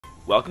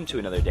Welcome to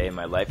another day in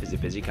my life as a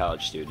busy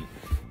college student.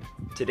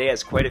 Today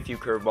has quite a few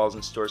curveballs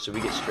in store, so we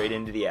get straight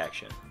into the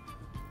action.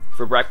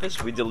 For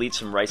breakfast, we delete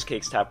some rice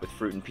cakes topped with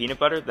fruit and peanut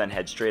butter, then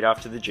head straight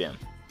off to the gym.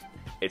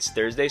 It's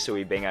Thursday, so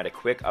we bang out a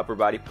quick upper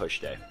body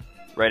push day.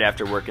 Right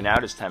after working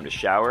out, it's time to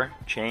shower,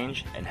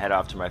 change, and head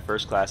off to my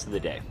first class of the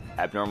day,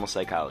 Abnormal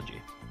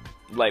Psychology.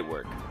 Light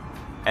work.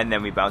 And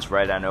then we bounce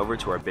right on over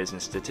to our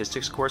business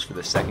statistics course for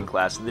the second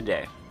class of the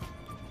day.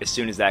 As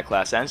soon as that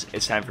class ends,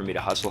 it's time for me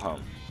to hustle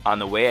home. On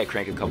the way, I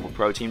crank a couple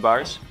protein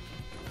bars.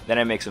 Then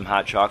I make some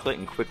hot chocolate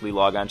and quickly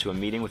log on to a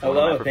meeting with one of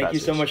my professors. Hello, thank you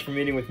so much for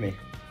meeting with me.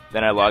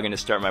 Then I log in to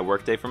start my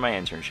workday for my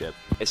internship.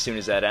 As soon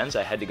as that ends,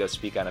 I head to go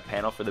speak on a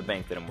panel for the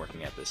bank that I'm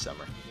working at this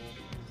summer.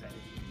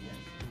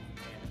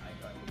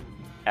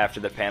 After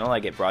the panel, I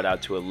get brought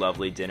out to a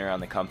lovely dinner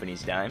on the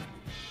company's dime,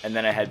 and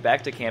then I head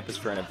back to campus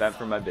for an event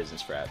for my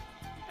business frat.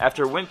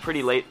 After it went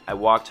pretty late, I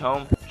walked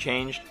home,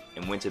 changed,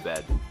 and went to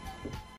bed.